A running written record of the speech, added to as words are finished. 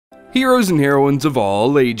Heroes and heroines of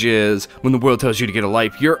all ages. When the world tells you to get a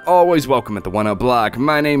life, you're always welcome at the One Up Block.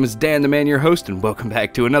 My name is Dan the Man, your host, and welcome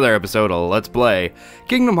back to another episode of Let's Play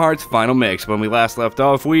Kingdom Hearts Final Mix. When we last left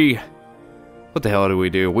off, what the hell did we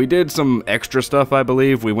do? We did some extra stuff, I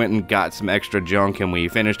believe. We went and got some extra junk, and we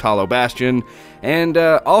finished Hollow Bastion. And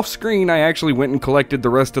off-screen, I actually went and collected the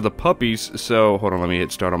rest of the puppies. So, hold on, let me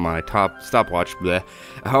hit start on my stopwatch. Bleh.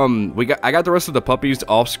 I got the rest of the puppies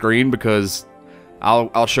off-screen because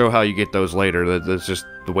I'll show how you get those later. That's just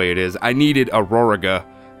the way it is. I needed Auroriga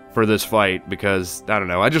for this fight because, I don't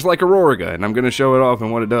know, I just like Auroriga, and I'm going to show it off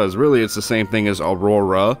and what it does. Really, it's the same thing as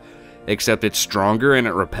Aurora, except it's stronger and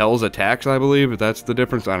it repels attacks, I believe, if that's the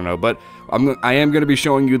difference. I don't know, but I am going to be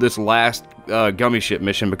showing you this last gummy ship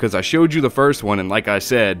mission because I showed you the first one, and like I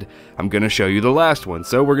said, I'm going to show you the last one.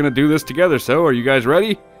 So we're going to do this together. So are you guys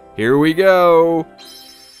ready? Here we go!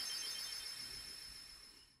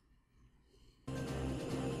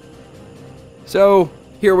 So,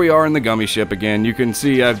 here we are in the gummy ship again. You can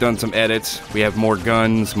see I've done some edits. We have more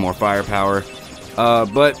guns, more firepower.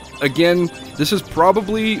 But, again, this is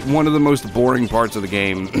probably one of the most boring parts of the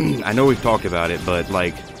game. I know we've talked about it, but,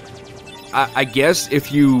 like, I guess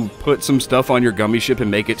if you put some stuff on your gummy ship and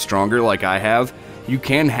make it stronger like I have, you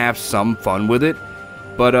can have some fun with it.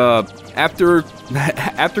 But, after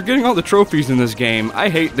getting all the trophies in this game, I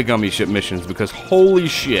hate the gummy ship missions because, holy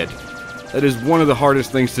shit, that is one of the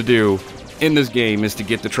hardest things to do in this game is to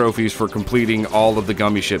get the trophies for completing all of the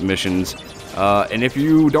gummy ship missions. And if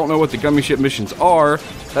you don't know what the gummy ship missions are,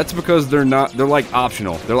 that's because they're like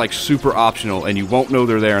optional. They're like super optional, and you won't know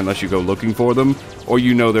they're there unless you go looking for them, or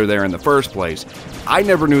you know they're there in the first place. I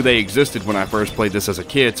never knew they existed when I first played this as a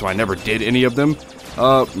kid, so I never did any of them.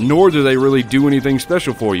 Nor do they really do anything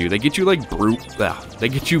special for you. They get you like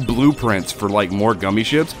blueprints for like more gummy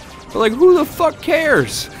ships. But like, who the fuck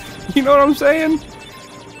cares? You know what I'm saying?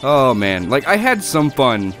 Oh man, like I had some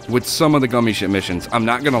fun with some of the gummy ship missions, I'm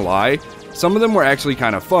not gonna lie. Some of them were actually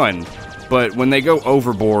kind of fun, but when they go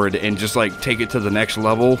overboard and just like take it to the next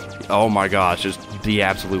level, oh my gosh, it's the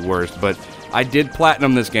absolute worst. But I did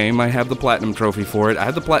platinum this game. I have the platinum trophy for it. I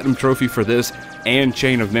have the platinum trophy for this and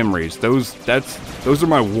Chain of Memories. Those are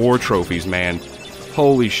my war trophies, man.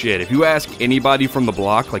 Holy shit. If you ask anybody from the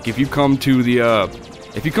block, like if you come to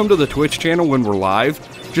the Twitch channel when we're live,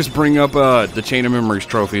 just bring up the Chain of Memories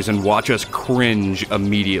trophies and watch us cringe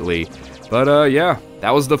immediately. But yeah,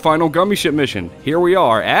 that was the final gummy ship mission. Here we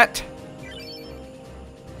are at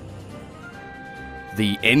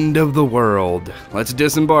the end of the world. Let's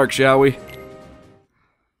disembark, shall we?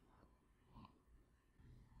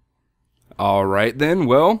 Alright then,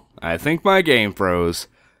 well, I think my game froze.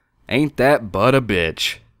 Ain't that but a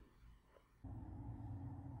bitch.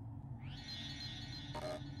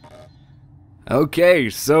 Okay,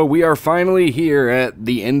 so we are finally here at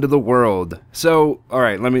the end of the world. So,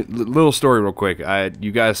 alright, little story real quick.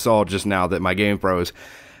 You guys saw just now that my game froze.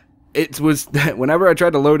 It was, whenever I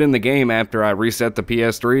tried to load in the game after I reset the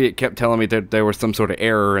PS3, it kept telling me that there was some sort of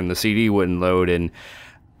error and the CD wouldn't load, and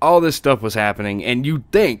all this stuff was happening. And you'd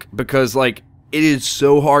think, because, like, it is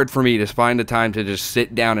so hard for me to find the time to just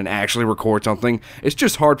sit down and actually record something. It's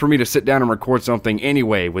just hard for me to sit down and record something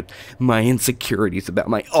anyway with my insecurities about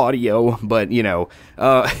my audio. But, you know,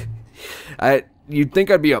 you'd think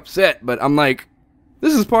I'd be upset, but I'm like,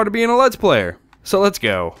 this is part of being a Let's Player. So let's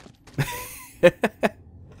go.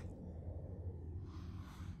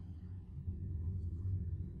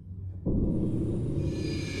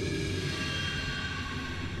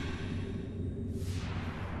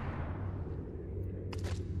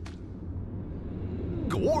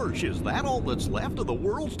 Gorge, is that all that's left of the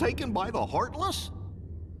worlds taken by the Heartless?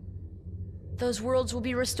 Those worlds will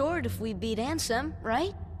be restored if we beat Ansem,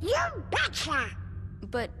 right? You betcha!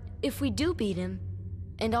 But if we do beat him,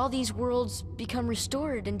 and all these worlds become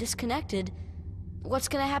restored and disconnected, what's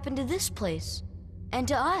gonna happen to this place? And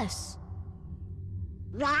to us?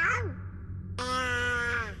 Well,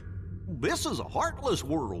 This is a Heartless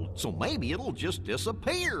world, so maybe it'll just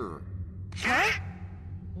disappear. huh?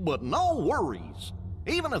 But no worries.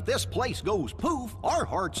 Even if this place goes poof, our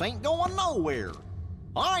hearts ain't going nowhere.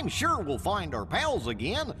 I'm sure we'll find our pals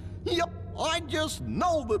again. Yep, I just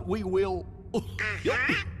know that we will. Yep.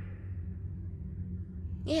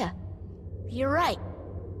 Yeah, you're right.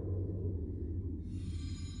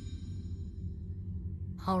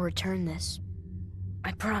 I'll return this.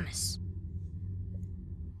 I promise.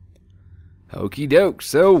 Okie doke,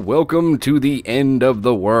 so welcome to the end of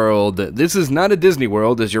the world. This is not a Disney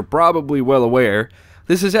World, as you're probably well aware.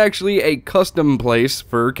 This is actually a custom place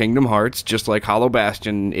for Kingdom Hearts, just like Hollow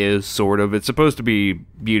Bastion is, sort of. It's supposed to be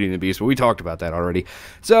Beauty and the Beast, but we talked about that already.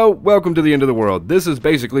 So, welcome to the end of the world. This is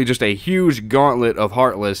basically just a huge gauntlet of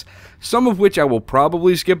Heartless, some of which I will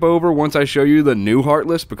probably skip over once I show you the new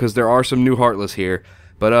Heartless, because there are some new Heartless here.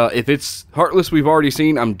 But if it's Heartless we've already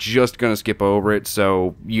seen, I'm just going to skip over it,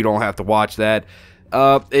 so you don't have to watch that.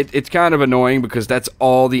 It's kind of annoying because that's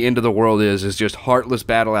all the end of the world is just Heartless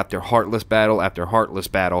battle after Heartless battle after Heartless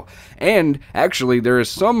battle. And, actually, there is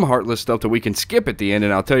some Heartless stuff that we can skip at the end,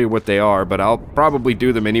 and I'll tell you what they are, but I'll probably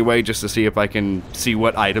do them anyway just to see if I can see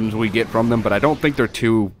what items we get from them, but I don't think they're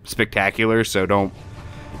too spectacular, so don't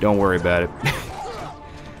worry about it.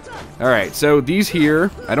 Alright, so these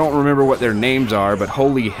here, I don't remember what their names are, but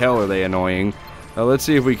holy hell are they annoying. Let's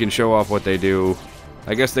see if we can show off what they do.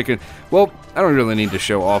 I guess they could... Well, I don't really need to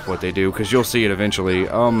show off what they do, because you'll see it eventually.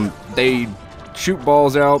 They shoot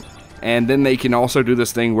balls out, and then they can also do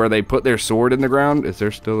this thing where they put their sword in the ground. Is there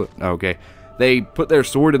still... Okay. They put their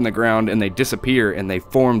sword in the ground, and they disappear, and they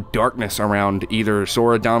form darkness around either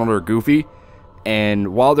Sora, Donald, or Goofy. And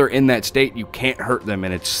while they're in that state, you can't hurt them,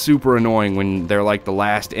 and it's super annoying when they're like the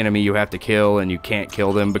last enemy you have to kill, and you can't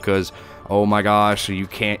kill them because, oh my gosh, you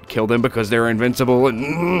can't kill them because they're invincible,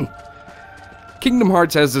 and Kingdom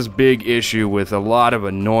Hearts has this big issue with a lot of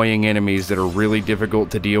annoying enemies that are really difficult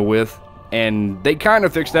to deal with, and they kind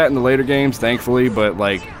of fixed that in the later games, thankfully, but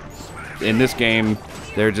like, in this game,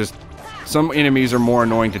 they're just, some enemies are more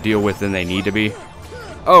annoying to deal with than they need to be.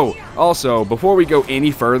 Oh, also, before we go any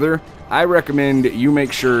further, I recommend you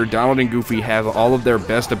make sure Donald and Goofy have all of their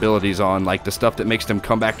best abilities on, like the stuff that makes them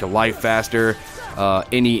come back to life faster,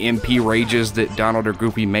 any MP rages that Donald or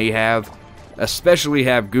Goofy may have. Especially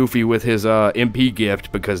have Goofy with his MP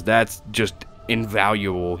gift, because that's just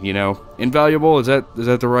invaluable, you know? Invaluable? Is that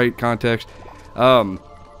the right context? Don't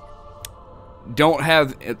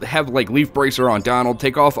have like Leaf Bracer on Donald.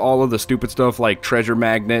 Take off all of the stupid stuff like Treasure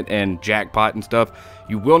Magnet and Jackpot and stuff.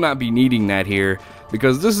 You will not be needing that here,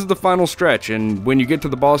 because this is the final stretch, and when you get to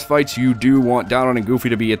the boss fights, you do want Donald and Goofy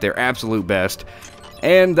to be at their absolute best.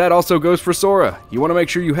 And that also goes for Sora. You want to make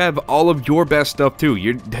sure you have all of your best stuff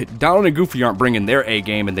too. Donald and Goofy aren't bringing their A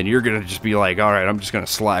game, and then you're going to just be like, alright, I'm just going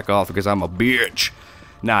to slack off because I'm a bitch.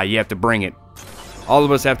 Nah, you have to bring it. All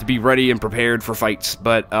of us have to be ready and prepared for fights,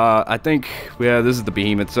 but I think, yeah, this is the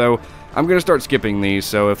behemoth, so I'm going to start skipping these,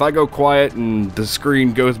 so if I go quiet and the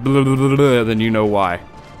screen goes blah, blah, blah, blah, then you know why.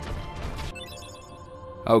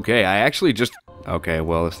 Okay, I actually just... Okay,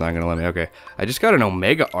 well, it's not going to let me. Okay, I just got an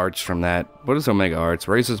Omega Arts from that. What is Omega Arts?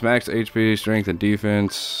 Raises max HP, strength, and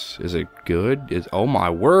defense. Is it good? Oh my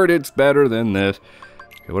word, it's better than this.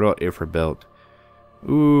 Okay, what about Ifrit Belt?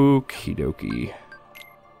 Okie dokie.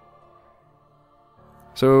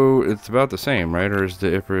 So, it's about the same, right? Or is the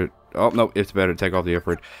Ifrit... Oh, no, it's better to take off the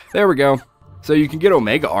Ifrit. There we go. So you can get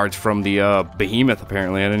Omega Arts from the Behemoth,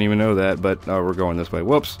 apparently. I didn't even know that, but we're going this way.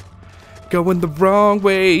 Whoops. Going the wrong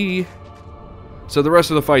way. So the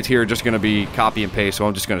rest of the fights here are just going to be copy and paste, so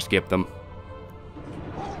I'm just going to skip them.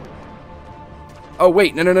 Oh,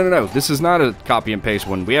 wait, no. This is not a copy and paste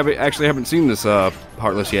one. We actually haven't seen this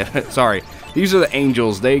Heartless yet. Sorry. These are the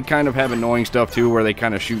angels. They kind of have annoying stuff, too, where they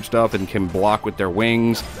kind of shoot stuff and can block with their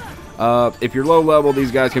wings. If you're low level,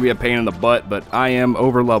 these guys can be a pain in the butt, but I am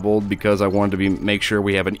over leveled because I wanted to make sure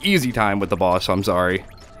we have an easy time with the boss. I'm sorry.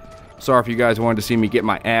 Sorry if you guys wanted to see me get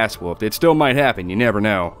my ass whooped. It still might happen. You never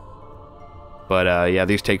know. But, yeah,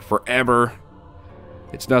 these take forever.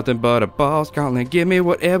 It's nothing but a boss gauntlet. Give me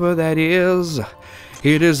whatever that is.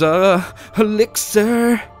 It is a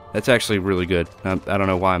elixir. That's actually really good. I don't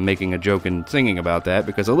know why I'm making a joke and singing about that,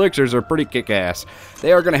 because elixirs are pretty kick-ass.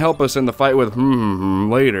 They are going to help us in the fight with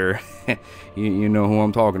later. you know who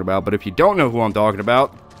I'm talking about. But if you don't know who I'm talking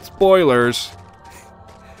about, spoilers.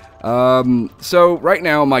 So right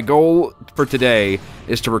now my goal for today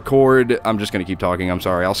is to record. I'm just gonna keep talking. I'm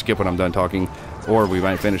sorry. I'll skip when I'm done talking, or we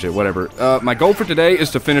might finish it. Whatever. My goal for today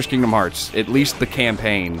is to finish Kingdom Hearts, at least the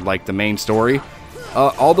campaign, like the main story.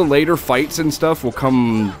 All the later fights and stuff will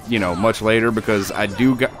come, you know, much later, because I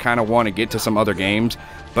do kind of want to get to some other games,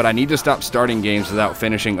 but I need to stop starting games without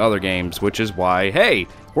finishing other games, which is why, hey,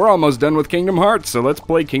 we're almost done with Kingdom Hearts, so let's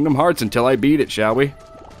play Kingdom Hearts until I beat it, shall we?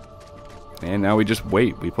 And now we just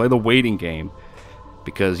wait. We play the waiting game.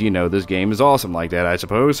 Because, you know, this game is awesome like that, I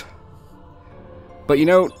suppose. But, you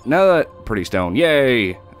know, now that... Pretty Stone.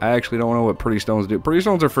 Yay! I actually don't know what Pretty Stones do. Pretty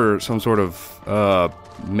Stones are for some sort of,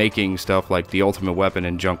 making stuff like the ultimate weapon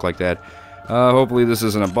and junk like that. Hopefully this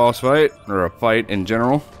isn't a boss fight, or a fight in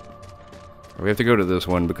general. We have to go to this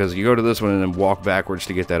one, because you go to this one and then walk backwards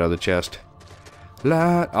to get that other chest. Oh,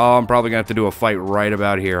 I'm probably going to have to do a fight right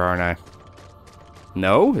about here, aren't I?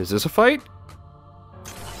 No? Is this a fight?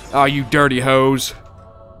 Oh, you dirty hose.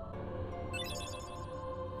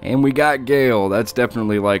 And we got Gale. That's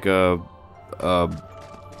definitely like a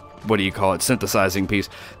what do you call it? Synthesizing piece.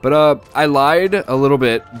 But I lied a little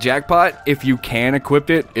bit. Jackpot, if you can equip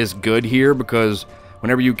it, is good here because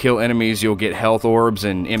whenever you kill enemies, you'll get health orbs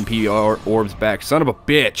and MP orbs back. Son of a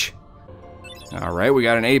bitch. Alright, we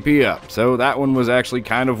got an AP up. So that one was actually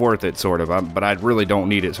kind of worth it, sort of. But I really don't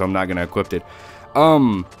need it, so I'm not going to equip it.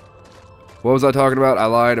 What was I talking about? I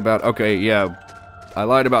lied about... Okay, yeah. I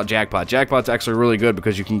lied about Jackpot. Jackpot's actually really good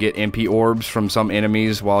because you can get MP orbs from some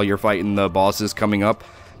enemies while you're fighting the bosses coming up.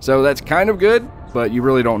 So that's kind of good, but you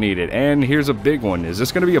really don't need it. And here's a big one. Is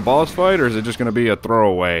this going to be a boss fight, or is it just going to be a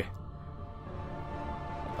throwaway?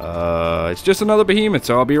 It's just another behemoth,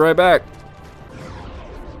 so I'll be right back.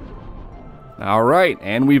 Alright,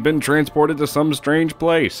 and we've been transported to some strange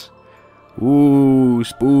place. Ooh,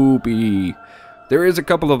 spoopy. There is a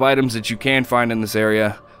couple of items that you can find in this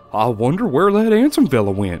area. I wonder where that Ansem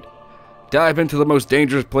fella went. Dive into the most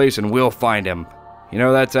dangerous place and we'll find him. You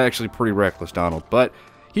know, that's actually pretty reckless, Donald. But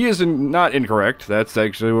he is not incorrect. That's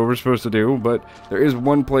actually what we're supposed to do. But there is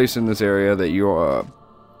one place in this area that you...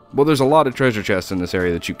 well, there's a lot of treasure chests in this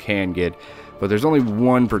area that you can get. But there's only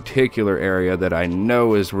one particular area that I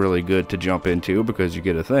know is really good to jump into because you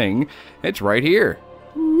get a thing. It's right here.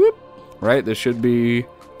 Whoop. Right? This should be...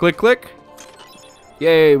 Click, click.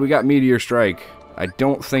 Yay, we got Meteor Strike. I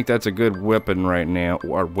don't think that's a good weapon right now.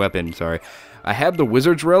 Or weapon, sorry. I have the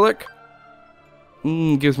Wizard's Relic.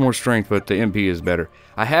 Gives more strength, but the MP is better.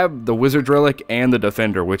 I have the Wizard's Relic and the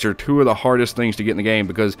Defender, which are two of the hardest things to get in the game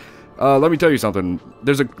because, let me tell you something.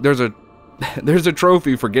 There's a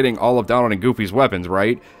trophy for getting all of Donald and Goofy's weapons,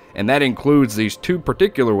 right? And that includes these two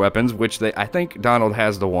particular weapons, which I think Donald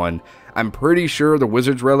has the one. I'm pretty sure the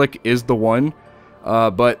Wizard's Relic is the one,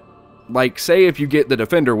 but... Like, say if you get the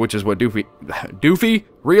Defender, which is what Doofy... Doofy?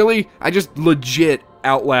 Really? I just legit,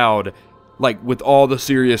 out loud, like, with all the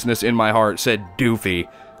seriousness in my heart, said Doofy.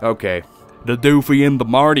 Okay. The Doofy and the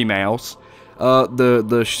Marty Mouse.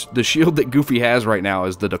 The shield that Goofy has right now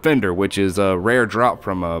is the Defender, which is a rare drop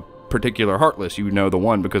from a particular Heartless. You know the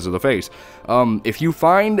one because of the face. If you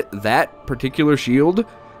find that particular shield,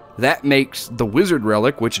 that makes the Wizard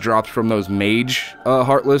Relic, which drops from those Mage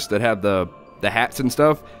Heartless that have the hats and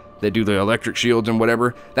stuff... They do the electric shields and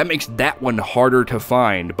whatever. That makes that one harder to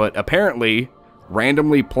find. But apparently,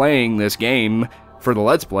 randomly playing this game for the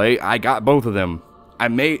Let's Play, I got both of them.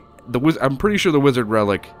 I'm pretty sure the Wizard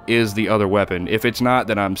Relic is the other weapon. If it's not,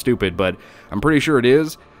 then I'm stupid, but I'm pretty sure it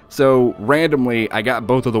is. So, randomly, I got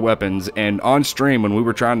both of the weapons, and on stream, when we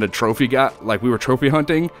were trying to we were trophy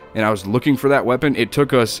hunting, and I was looking for that weapon, it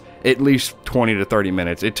took us at least 20 to 30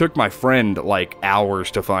 minutes. It took my friend, like,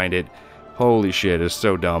 hours to find it. Holy shit, it's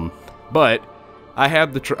so dumb. But I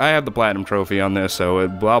have the platinum trophy on this, so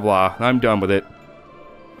blah blah. I'm done with it.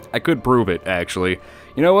 I could prove it, actually.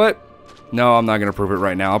 You know what? No, I'm not gonna prove it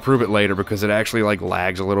right now. I'll prove it later because it actually like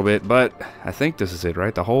lags a little bit. But I think this is it,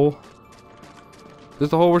 right? The hole. Is this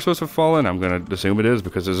the hole we're supposed to fall in? I'm gonna assume it is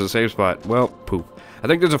because there's a safe spot. Well, poop. I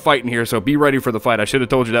think there's a fight in here, so be ready for the fight. I should have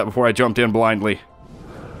told you that before I jumped in blindly.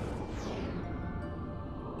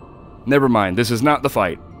 Never mind. This is not the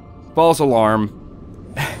fight. False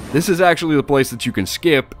alarm. This is actually the place that you can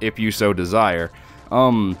skip if you so desire.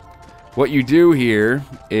 What you do here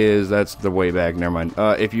is... That's the way back, never mind.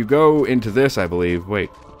 If you go into this, I believe... Wait.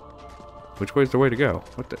 Which way's the way to go?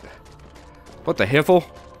 What the hiffle?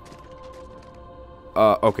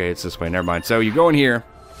 Okay, it's this way, never mind. So you go in here,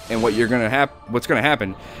 and what's gonna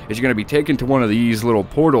happen is you're gonna be taken to one of these little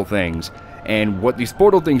portal things. And what these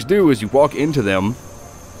portal things do is you walk into them...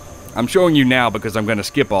 I'm showing you now because I'm going to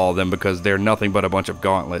skip all of them because they're nothing but a bunch of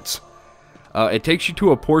gauntlets. It takes you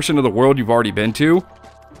to a portion of the world you've already been to,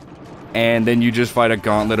 and then you just fight a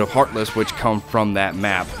gauntlet of Heartless which come from that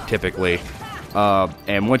map, typically.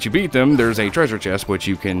 And once you beat them, there's a treasure chest which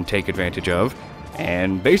you can take advantage of.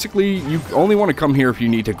 And basically, you only want to come here if you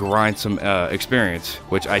need to grind some experience,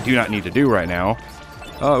 which I do not need to do right now.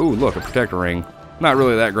 Ooh, look, a protector ring. Not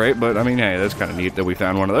really that great, but I mean, hey, that's kind of neat that we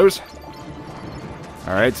found one of those.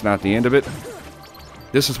 Alright, it's not the end of it.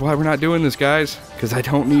 This is why we're not doing this, guys, because I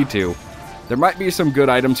don't need to. There might be some good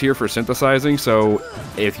items here for synthesizing, so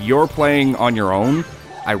if you're playing on your own,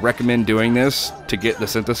 I recommend doing this to get the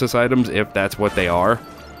synthesis items if that's what they are.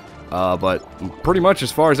 But pretty much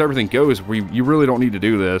as far as everything goes, you really don't need to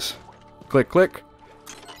do this. Click, click.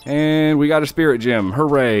 And we got a spirit gem.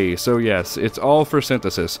 Hooray. So yes, it's all for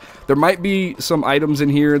synthesis. There might be some items in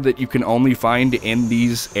here that you can only find in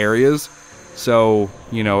these areas. So,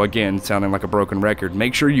 you know, again, sounding like a broken record,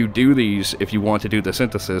 make sure you do these if you want to do the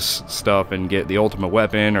synthesis stuff and get the ultimate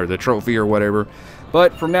weapon or the trophy or whatever.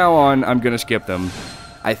 But from now on, I'm going to skip them.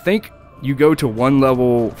 I think you go to one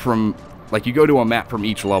level from, like, you go to a map from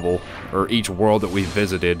each level, or each world that we've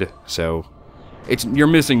visited, so you're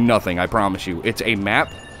missing nothing, I promise you. It's a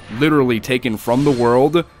map literally taken from the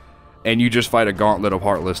world, and you just fight a gauntlet of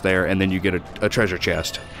Heartless there, and then you get a treasure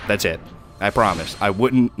chest. That's it. I promise. I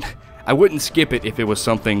wouldn't skip it if it was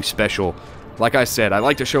something special. Like I said, I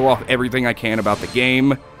like to show off everything I can about the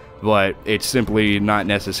game, but it's simply not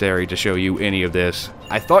necessary to show you any of this.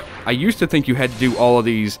 I used to think you had to do all of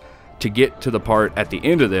these to get to the part at the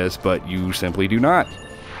end of this, but you simply do not.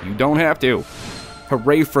 You don't have to.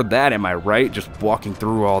 Hooray for that, am I right? Just walking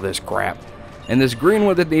through all this crap. And this green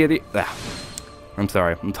one, I'm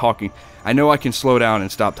sorry, I'm talking. I know I can slow down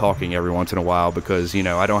and stop talking every once in a while because, you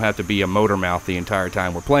know, I don't have to be a motor mouth the entire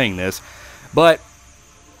time we're playing this. But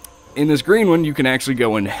in this green one, you can actually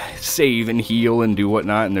go and save and heal and do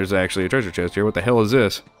whatnot, and there's actually a treasure chest here. What the hell is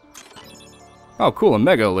this? Oh, cool, a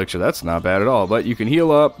Mega Elixir. That's not bad at all. But you can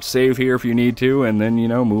heal up, save here if you need to, and then, you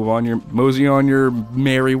know, mosey on your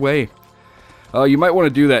merry way. You might want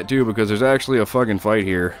to do that too because there's actually a fucking fight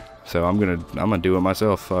here. So I'm gonna do it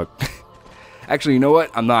myself. Fuck. Actually, you know what?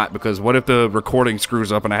 I'm not, because what if the recording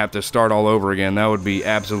screws up and I have to start all over again? That would be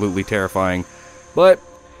absolutely terrifying. But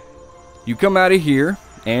you come out of here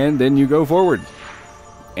and then you go forward.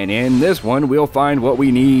 And in this one, we'll find what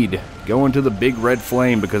we need. Go into the big red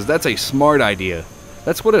flame, because that's a smart idea.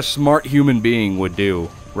 That's what a smart human being would do,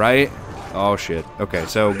 right? Oh shit. Okay,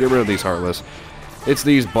 so get rid of these Heartless. It's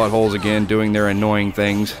these buttholes again doing their annoying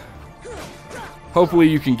things. Hopefully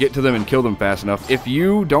you can get to them and kill them fast enough. If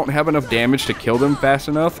you don't have enough damage to kill them fast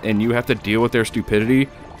enough and you have to deal with their stupidity,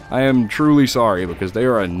 I am truly sorry, because they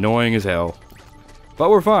are annoying as hell. But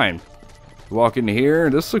we're fine. Walk into here.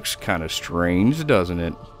 This looks kind of strange, doesn't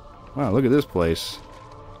it? Wow, look at this place.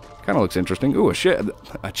 Kind of looks interesting. Ooh, a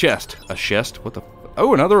chest. A chest? What the...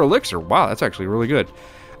 Oh, another elixir. Wow, that's actually really good.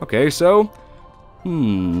 Okay, so...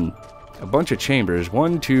 a bunch of chambers.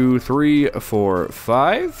 1, 2, 3, 4,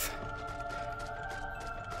 5...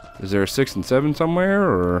 Is there a 6 and 7 somewhere,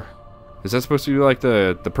 or is that supposed to be like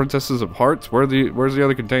the Princesses of Hearts? Where's the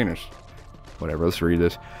other containers? Whatever, let's read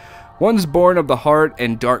this. One's born of the heart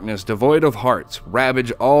and darkness, devoid of hearts,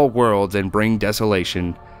 ravage all worlds and bring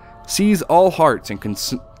desolation. Seize all hearts and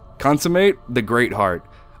consummate the great heart.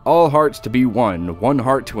 All hearts to be one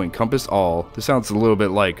heart to encompass all. This sounds a little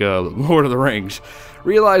bit like Lord of the Rings.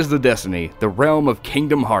 Realize the destiny, the realm of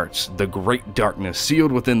kingdom hearts, the great darkness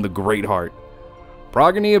sealed within the great heart.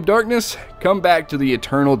 Progeny of darkness, come back to the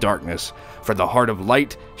eternal darkness, for the heart of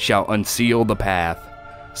light shall unseal the path.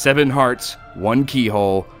 7 hearts, 1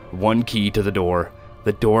 keyhole, 1 key to the door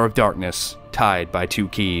of darkness, tied by 2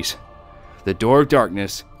 keys. The door of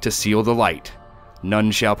darkness to seal the light.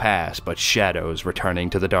 None shall pass but shadows returning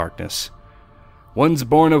to the darkness. One's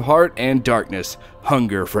born of heart and darkness,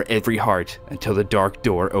 hunger for every heart until the dark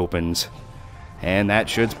door opens. And that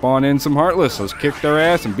should spawn in some Heartless. Let's kick their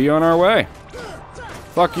ass and be on our way.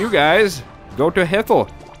 Fuck you guys. Go to hell.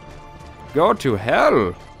 Go to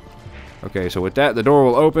hell. Okay, so with that, the door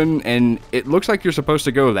will open, and it looks like you're supposed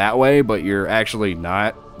to go that way, but you're actually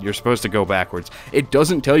not. You're supposed to go backwards. It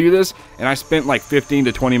doesn't tell you this, and I spent like 15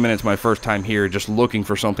 to 20 minutes my first time here just looking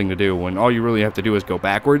for something to do, when all you really have to do is go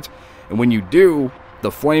backwards. And when you do,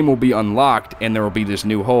 the flame will be unlocked, and there will be this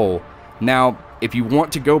new hole. Now, if you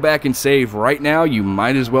want to go back and save right now, you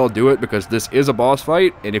might as well do it, because this is a boss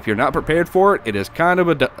fight, and if you're not prepared for it, it is kind of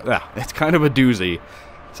it's kind of a doozy.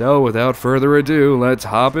 So, without further ado, let's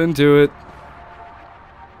hop into it.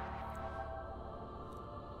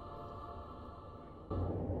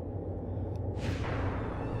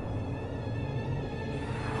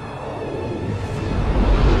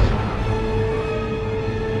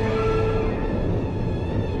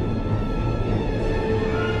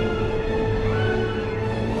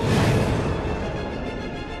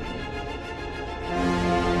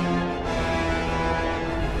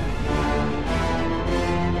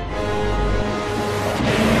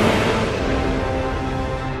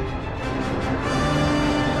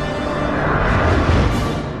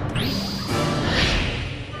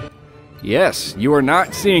 Yes, you are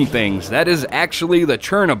not seeing things. That is actually the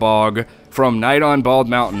Chern A Bog from Night on Bald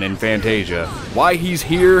Mountain in Fantasia. Why he's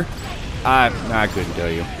here, I couldn't tell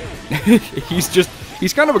you.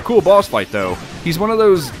 He's kind of a cool boss fight though. He's one of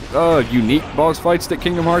those unique boss fights that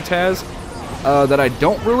Kingdom Hearts has that I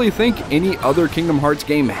don't really think any other Kingdom Hearts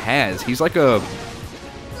game has. He's like a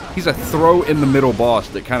He's a throw-in-the-middle boss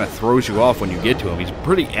that kind of throws you off when you get to him. He's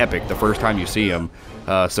pretty epic the first time you see him.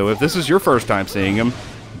 So if this is your first time seeing him,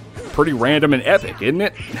 pretty random and epic, isn't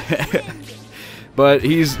it? But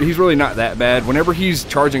he's really not that bad. Whenever he's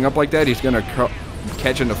charging up like that, he's going to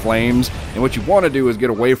catch into flames. And what you want to do is get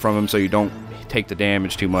away from him so you don't take the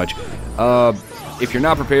damage too much. If you're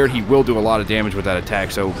not prepared, he will do a lot of damage with that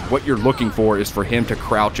attack. So what you're looking for is for him to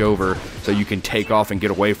crouch over so you can take off and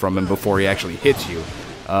get away from him before he actually hits you.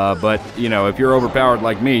 But, you know, if you're overpowered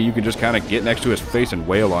like me, you can just kind of get next to his face and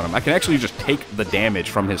wail on him. I can actually just take the damage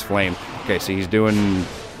from his flame. Okay, see, he's doing...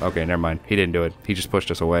 Okay, never mind. He didn't do it. He just pushed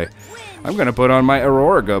us away. I'm going to put on my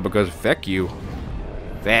Aurora because feck you.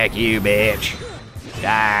 Feck you, bitch.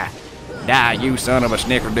 Die. Die, you son of a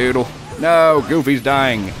snickerdoodle. No, Goofy's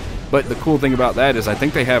dying. But the cool thing about that is I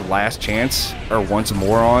think they have last chance or once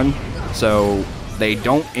more on, so they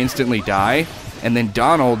don't instantly die. And then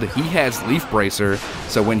Donald, he has Leaf Bracer,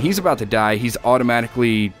 so when he's about to die, he's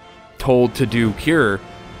automatically told to do Cure.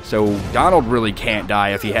 So Donald really can't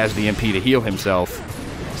die if he has the MP to heal himself.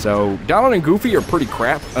 So Donald and Goofy are pretty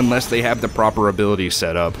crap unless they have the proper abilities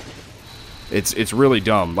set up. It's really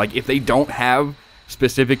dumb. Like, if they don't have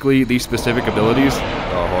specifically these specific abilities...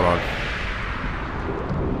 Oh, hold on.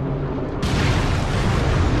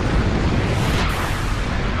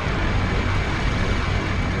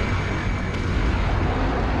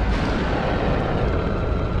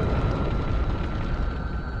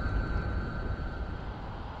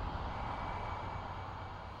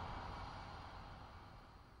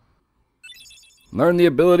 Learn the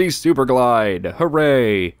ability Super Glide.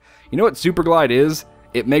 Hooray! You know what Super Glide is?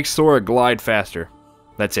 It makes Sora glide faster.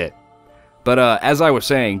 That's it. But as I was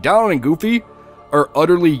saying, Donald and Goofy are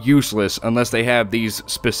utterly useless unless they have these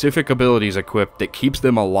specific abilities equipped that keeps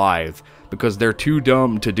them alive, because they're too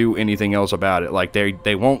dumb to do anything else about it. Like,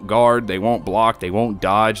 they won't guard, they won't block, they won't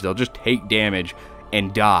dodge, they'll just take damage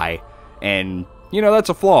and die. And... you know, that's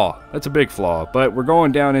a flaw. That's a big flaw. But we're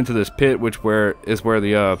going down into this pit, which is where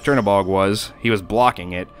the To Chern A Bog was. He was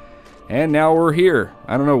blocking it. And now we're here.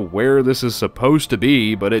 I don't know where this is supposed to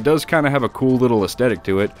be, but it does kind of have a cool little aesthetic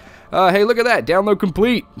to it. Hey, look at that. Download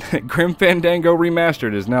complete. Grim Fandango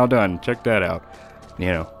Remastered is now done. Check that out. You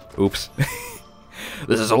know, oops.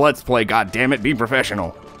 This is a Let's Play, goddammit. Be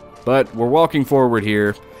professional. But we're walking forward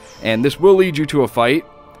here, and this will lead you to a fight.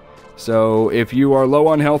 So, if you are low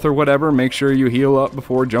on health or whatever, make sure you heal up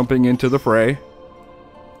before jumping into the fray.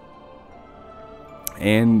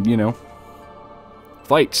 And, you know,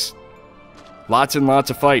 fights. Lots and lots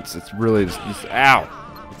of fights. It's really just ow.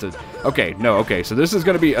 Okay, so this is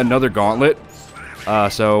going to be another gauntlet.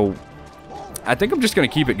 So, I think I'm just going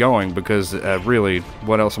to keep it going because, really,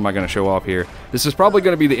 what else am I going to show off here? This is probably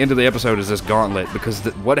going to be the end of the episode, is this gauntlet, because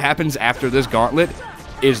what happens after this gauntlet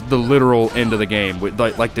is the literal end of the game.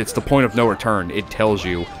 Like, it's the point of no return. It tells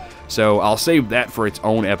you. So I'll save that for its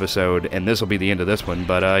own episode, and this will be the end of this one.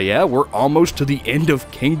 But yeah, we're almost to the end of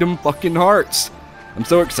Kingdom fucking Hearts. I'm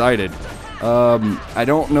so excited. I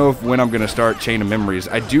don't know when I'm going to start Chain of Memories.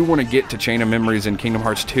 I do want to get to Chain of Memories in Kingdom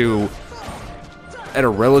Hearts 2 at a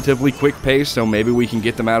relatively quick pace, so maybe we can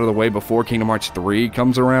get them out of the way before Kingdom Hearts 3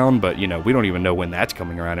 comes around. But, you know, we don't even know when that's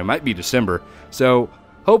coming around. It might be December. So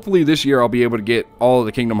hopefully this year I'll be able to get all of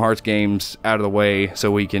the Kingdom Hearts games out of the way so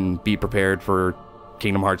we can be prepared for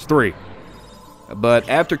Kingdom Hearts 3. But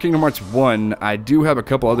after Kingdom Hearts 1, I do have a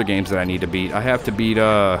couple other games that I need to beat. I have to beat,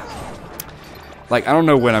 like, I don't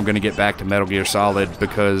know when I'm going to get back to Metal Gear Solid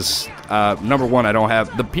because, number one, I don't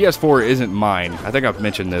have... The PS4 isn't mine. I think I've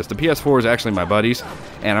mentioned this. The PS4 is actually my buddy's,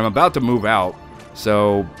 and I'm about to move out.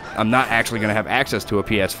 So, I'm not actually going to have access to a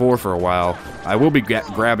PS4 for a while. I will be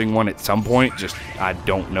grabbing one at some point, just I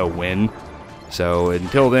don't know when. So,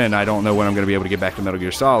 until then, I don't know when I'm going to be able to get back to Metal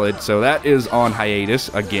Gear Solid. So, that is on hiatus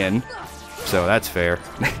again. So, that's fair.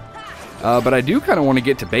 But I do kind of want to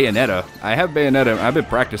get to Bayonetta. I have Bayonetta, I've been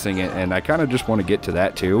practicing it, and I kind of just want to get to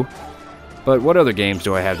that too. But what other games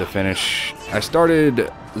do I have to finish? I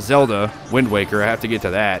started Zelda, Wind Waker, I have to get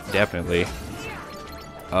to that, definitely.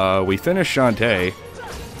 We finished Shantae.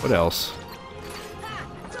 What else?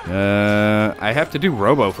 I have to do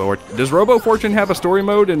Robo Fortune. Does Robo Fortune have a story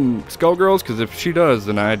mode in Skullgirls? Because if she does,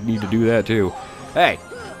 then I need to do that too. Hey,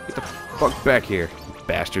 get the fuck back here, you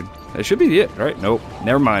bastard. That should be it, right? Nope.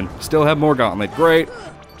 Never mind. Still have more Gauntlet. Great.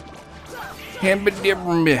 I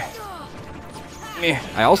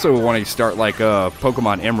also want to start like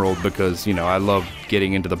Pokemon Emerald because, you know, I love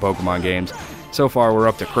getting into the Pokemon games. So far, we're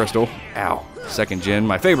up to Crystal. Ow. Second gen,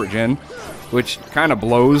 my favorite gen, which kind of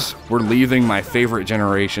blows. We're leaving my favorite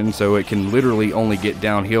generation, so it can literally only get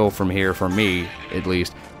downhill from here for me, at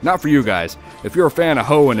least. Not for you guys. If you're a fan of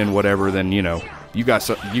Hoenn and whatever, then, you know, you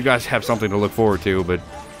guys have something to look forward to, but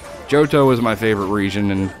Johto is my favorite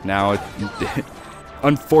region, and now,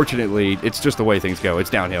 unfortunately, it's just the way things go. It's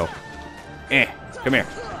downhill. Come here.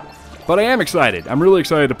 But I am excited. I'm really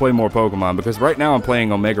excited to play more Pokemon, because right now I'm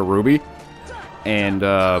playing Omega Ruby, and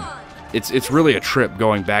it's really a trip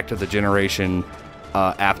going back to the generation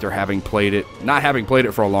after having played it, not having played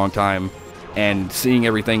it for a long time, and seeing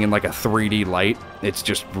everything in like a 3D light. It's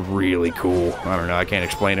just really cool. I don't know, I can't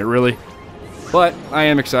explain it really. But I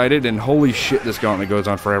am excited, and holy shit, this gauntlet goes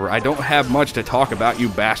on forever. I don't have much to talk about, you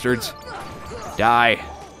bastards. Die.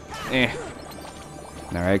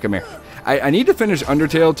 Alright, come here. I need to finish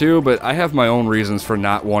Undertale too, but I have my own reasons for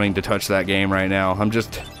not wanting to touch that game right now. I'm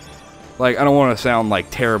just, like, I don't want to sound, like,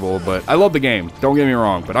 terrible, but I love the game. Don't get me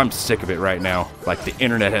wrong, but I'm sick of it right now. Like, the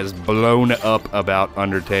internet has blown up about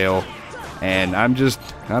Undertale, and I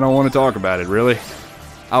don't want to talk about it, really.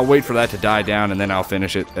 I'll wait for that to die down, and then I'll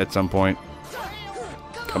finish it at some point.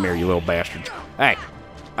 Come here, you little bastards. Hey.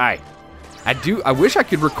 I wish I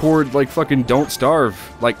could record, like, fucking Don't Starve.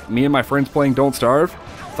 Like, me and my friends playing Don't Starve.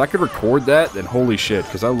 If I could record that, then holy shit,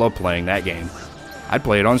 because I love playing that game. I'd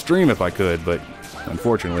play it on stream if I could, but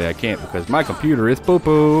unfortunately I can't because my computer is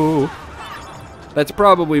poo-poo. That's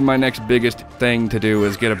probably my next biggest thing to do,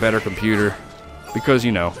 is get a better computer. Because,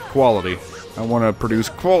 you know, quality. I want to produce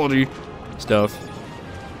quality stuff.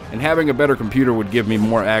 And having a better computer would give me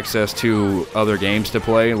more access to other games to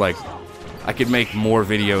play. Like, I could make more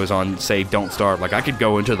videos on, say, Don't Starve. Like, I could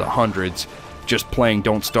go into the hundreds just playing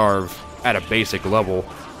Don't Starve at a basic level.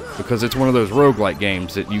 Because it's one of those roguelike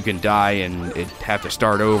games that you can die and have to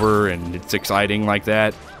start over, and it's exciting like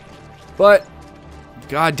that. But,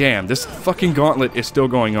 goddamn, this fucking gauntlet is still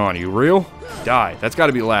going on. Are you real? Die. That's got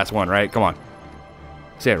to be the last one, right? Come on.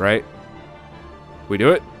 That's it, right? We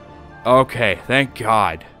do it? Okay, thank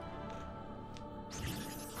God.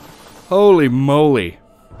 Holy moly.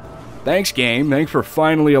 Thanks, game. Thanks for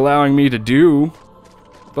finally allowing me to do.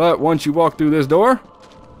 But once you walk through this door,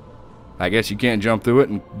 I guess you can't jump through it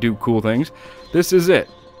and do cool things. This is it.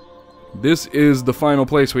 This is the final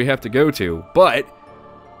place we have to go to. But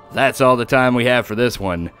that's all the time we have for this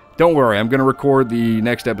one. Don't worry, I'm going to record the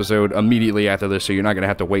next episode immediately after this, so you're not going to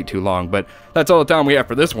have to wait too long. But that's all the time we have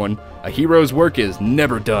for this one. A hero's work is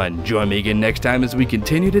never done. Join me again next time as we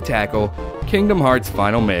continue to tackle Kingdom Hearts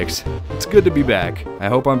Final Mix. It's good to be back. I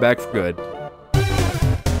hope I'm back for good.